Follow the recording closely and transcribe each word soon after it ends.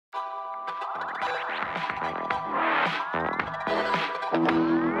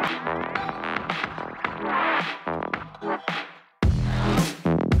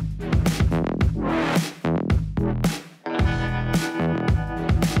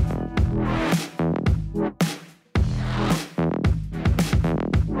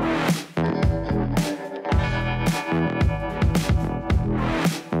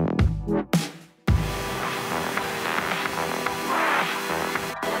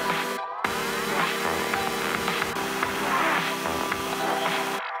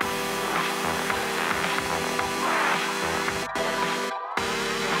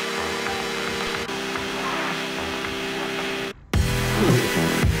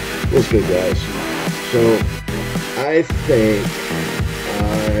What's good, guys? So, I think I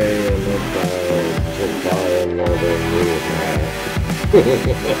am about to buy another new hat.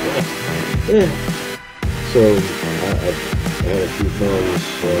 So, I had a few friends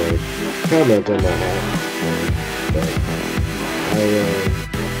comment on my hat, but I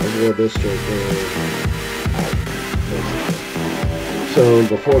wore this shirt out, basically. So,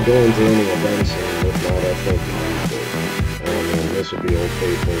 before going to any events and whatnot, I think this would be old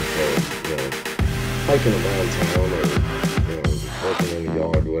faithful for, hiking around town or, working in the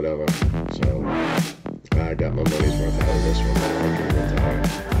yard, whatever. So, I got my money's worth out of this one. I can retire.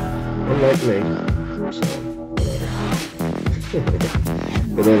 Unlike me. So, whatever.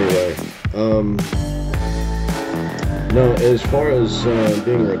 But anyway, no, as far as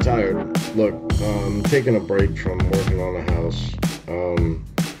being retired, look, taking a break from working on a house.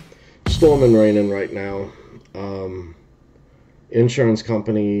 Storming, raining right now. Insurance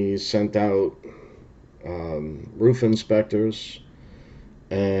company sent out roof inspectors,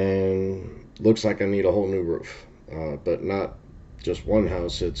 and looks like I need a whole new roof, but not just one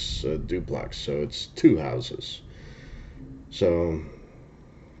house, it's a duplex, so it's two houses. So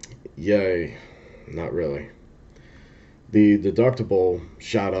yay, not really. The deductible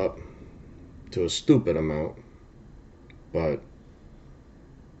shot up to a stupid amount, but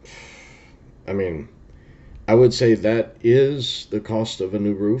I mean, I would say that is the cost of a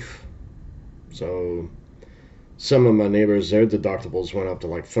new roof. So some of my neighbors, their deductibles went up to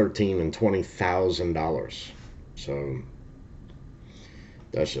like $13,000 and $20,000. So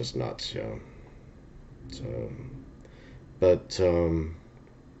that's just nuts, yeah. So, but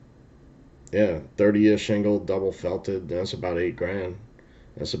yeah, 30-year shingle, double felted. That's about $8,000.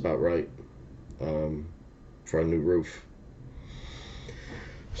 That's about right for a new roof.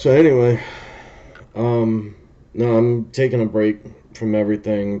 So anyway. No, I'm taking a break from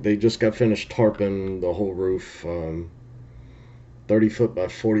everything. They just got finished tarping the whole roof, 30 foot by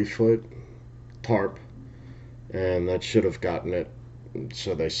 40 foot tarp, and that should have gotten it,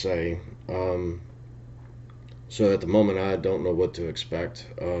 so they say. So at the moment I don't know what to expect.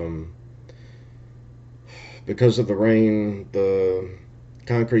 Because of the rain, the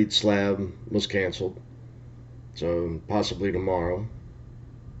concrete slab was canceled, so possibly tomorrow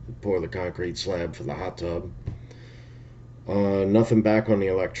pour the concrete slab for the hot tub. Nothing back on the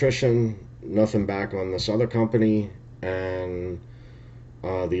electrician, nothing back on this other company, and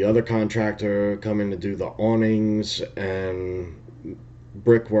the other contractor coming to do the awnings and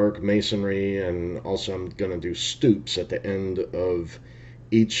brickwork, masonry, and also I'm going to do stoops at the end of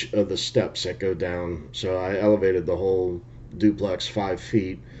each of the steps that go down. So I elevated the whole duplex 5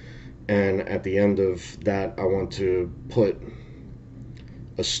 feet, and at the end of that I want to put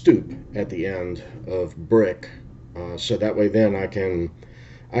a stoop at the end of brick, so that way then I can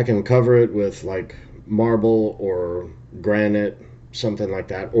cover it with like marble or granite, something like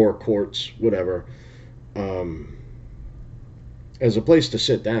that, or quartz, whatever, as a place to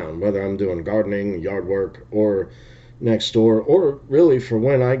sit down, whether I'm doing gardening, yard work, or next door, or really for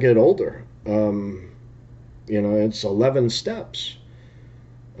when I get older. It's 11 steps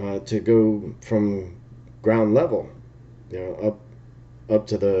to go from ground level, up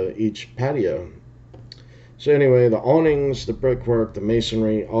to each patio. So anyway, the awnings, the brickwork, the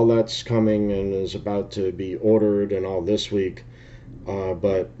masonry, all that's coming and is about to be ordered and all this week.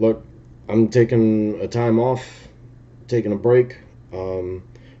 But look, I'm taking a time off, taking a break.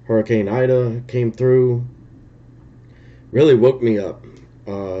 Hurricane Ida came through, really woke me up,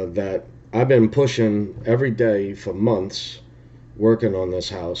 that I've been pushing every day for months, working on this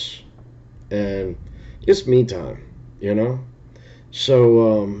house, and it's me time,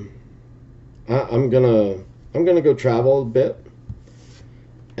 So I'm gonna go travel a bit,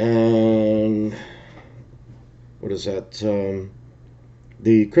 and what is that?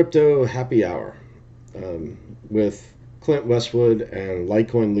 The crypto happy hour with Clint, Westwood, and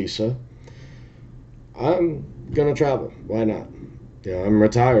Litecoin Lisa. I'm gonna travel. Why not? I'm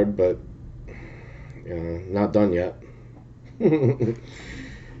retired, but Not done yet.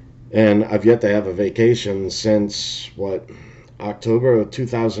 And I've yet to have a vacation since, what, October of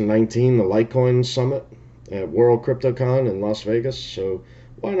 2019, the Litecoin Summit at World CryptoCon in Las Vegas. So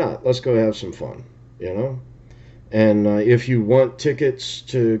why not? Let's go have some fun, you know? And if you want tickets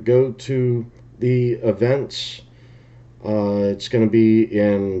to go to the events, it's going to be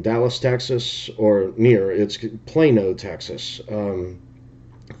in Dallas, Texas, or near. It's Plano, Texas. But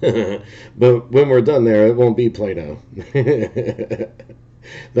when we're done there, it won't be Plano.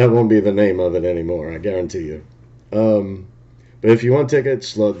 That won't be the name of it anymore, I guarantee you. But if you want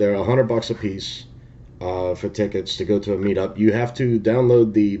tickets, look, they're $100 a piece for tickets to go to a meetup. You have to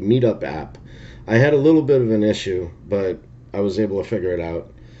download the Meetup app. I had a little bit of an issue, but I was able to figure it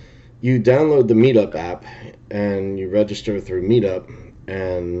out. You download the Meetup app and you register through Meetup,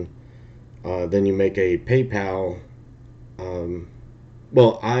 and then you make a PayPal.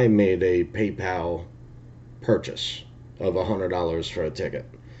 Well, I made a PayPal purchase of $100 for a ticket.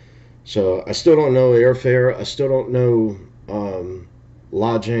 So I still don't know airfare. I still don't know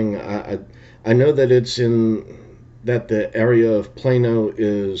lodging. I know that it's in that the area of Plano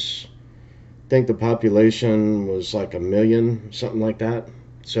is, I think the population was like 1 million, something like that.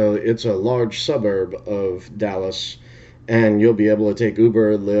 So it's a large suburb of Dallas, and you'll be able to take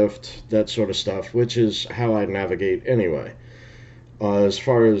Uber, Lyft, that sort of stuff, which is how I navigate anyway. As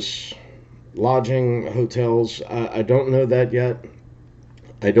far as lodging, hotels, I don't know that yet.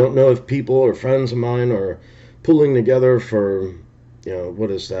 I don't know if people or friends of mine are pulling together for,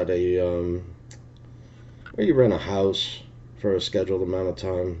 what is that, where you rent a house for a scheduled amount of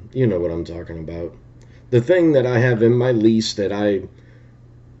time. You know what I'm talking about. The thing that I have in my lease that I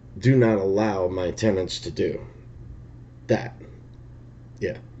do not allow my tenants to do. That.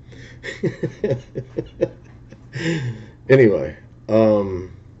 Yeah. Anyway, $100,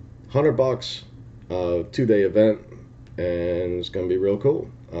 2-day event, and it's going to be real cool.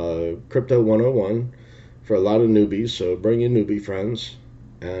 Crypto 101 for a lot of newbies, so bring your newbie friends,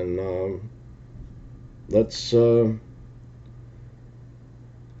 and let's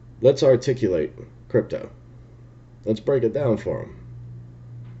articulate crypto. Let's break it down for them.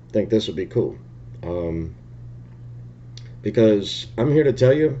 I think this would be cool. Because I'm here to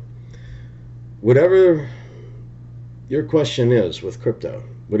tell you, whatever your question is with crypto,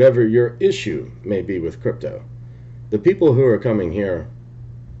 whatever your issue may be with crypto, the people who are coming here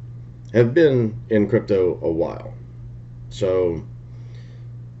have been in crypto a while. So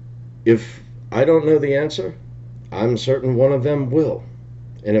if I don't know the answer, I'm certain one of them will.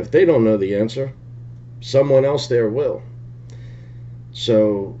 And if they don't know the answer, someone else there will.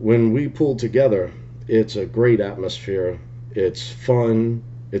 So when we pull together, it's a great atmosphere. It's fun.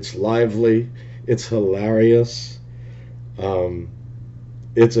 It's lively. It's hilarious.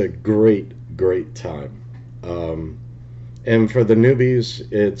 It's a great, great time. And for the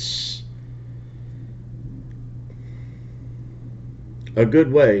newbies, it's a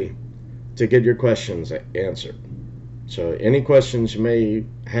good way to get your questions answered. So any questions you may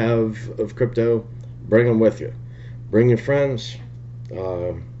have of crypto, bring them with you. Bring your friends.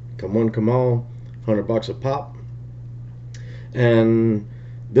 Come one, come all. $100 a pop. And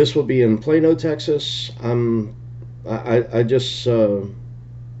this will be in Plano, Texas. I'm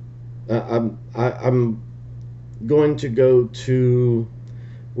going to go to,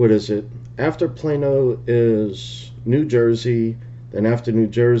 what is it? After Plano is New Jersey. Then after New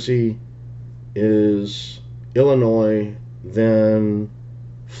Jersey is Illinois, then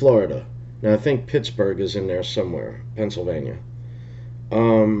Florida. Now I think Pittsburgh is in there somewhere, Pennsylvania.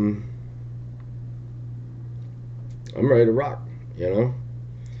 I'm ready to rock,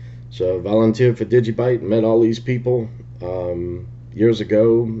 So volunteered for Digibyte, met all these people years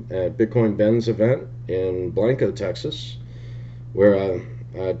ago at Bitcoin Ben's event in Blanco, Texas, where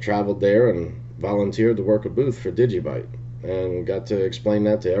I traveled there and volunteered to work a booth for Digibyte, and got to explain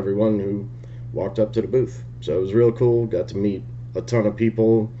that to everyone who walked up to the booth. So it was real cool. Got to meet a ton of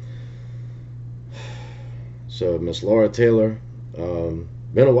people. So Miss Laura Taylor,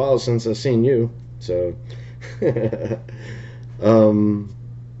 been a while since I've seen you. So,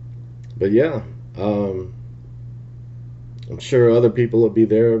 but yeah, I'm sure other people will be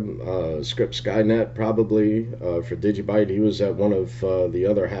there. Script Skynet probably for Digibyte. He was at one of the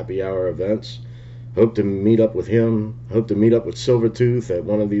other happy hour events. Hope to meet up with him. Hope to meet up with Silvertooth at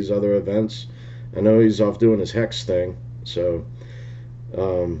one of these other events. I know he's off doing his Hex thing. So,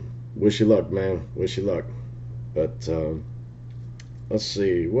 wish you luck, man. Wish you luck. But let's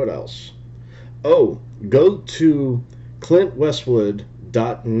see, what else? Oh, go to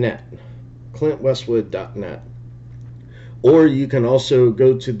clintwestwood.net. clintwestwood.net. Or you can also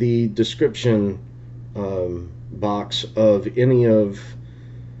go to the description box of any of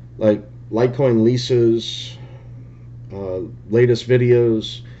like Litecoin Lisa's latest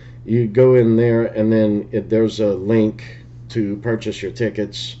videos. You go in there, and then there's a link to purchase your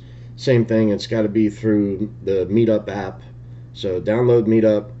tickets. Same thing, it's got to be through the Meetup app. So download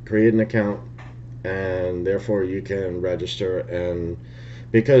Meetup, create an account, and therefore you can register. And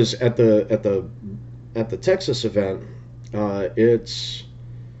because at the Texas event, it's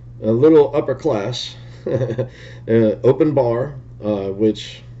a little upper class, open bar,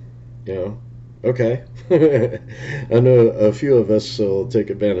 which, you know, okay. I know a few of us will take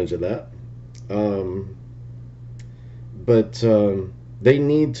advantage of that. Um, but they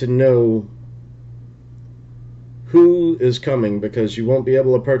need to know who is coming, because you won't be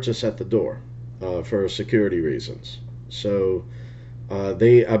able to purchase at the door for security reasons. So I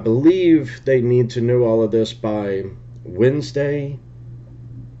believe they need to know all of this by Wednesday.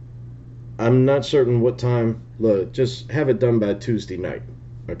 I'm not certain what time. Look, just have it done by Tuesday night.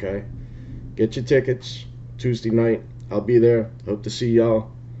 Okay? Get your tickets Tuesday night. I'll be there. Hope to see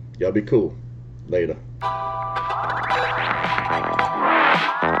y'all. Y'all be cool. Later.